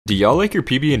Do y'all like your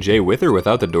PB&J with or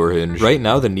without the door hinge? Right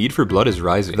now, the need for blood is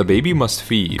rising. The baby must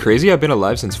feed. Crazy, I've been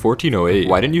alive since 1408.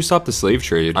 Why didn't you stop the slave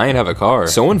trade? I ain't have a car.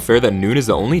 So unfair that noon is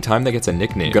the only time that gets a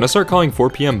nickname. Gonna start calling 4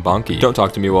 p.m. bonky. Don't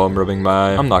talk to me while I'm rubbing my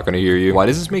eye. I'm not gonna hear you. Why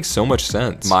does this make so much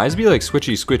sense? My eyes be like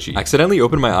squishy squishy. Accidentally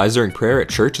opened my eyes during prayer at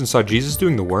church and saw Jesus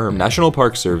doing the worm. National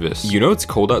Park Service. You know it's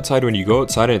cold outside when you go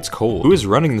outside and it's cold. Who is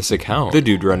running this account? The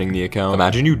dude running the account.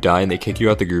 Imagine you die and they kick you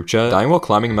out the group chat. Dying while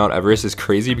climbing Mount Everest is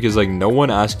crazy because like no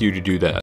one asked you to do that.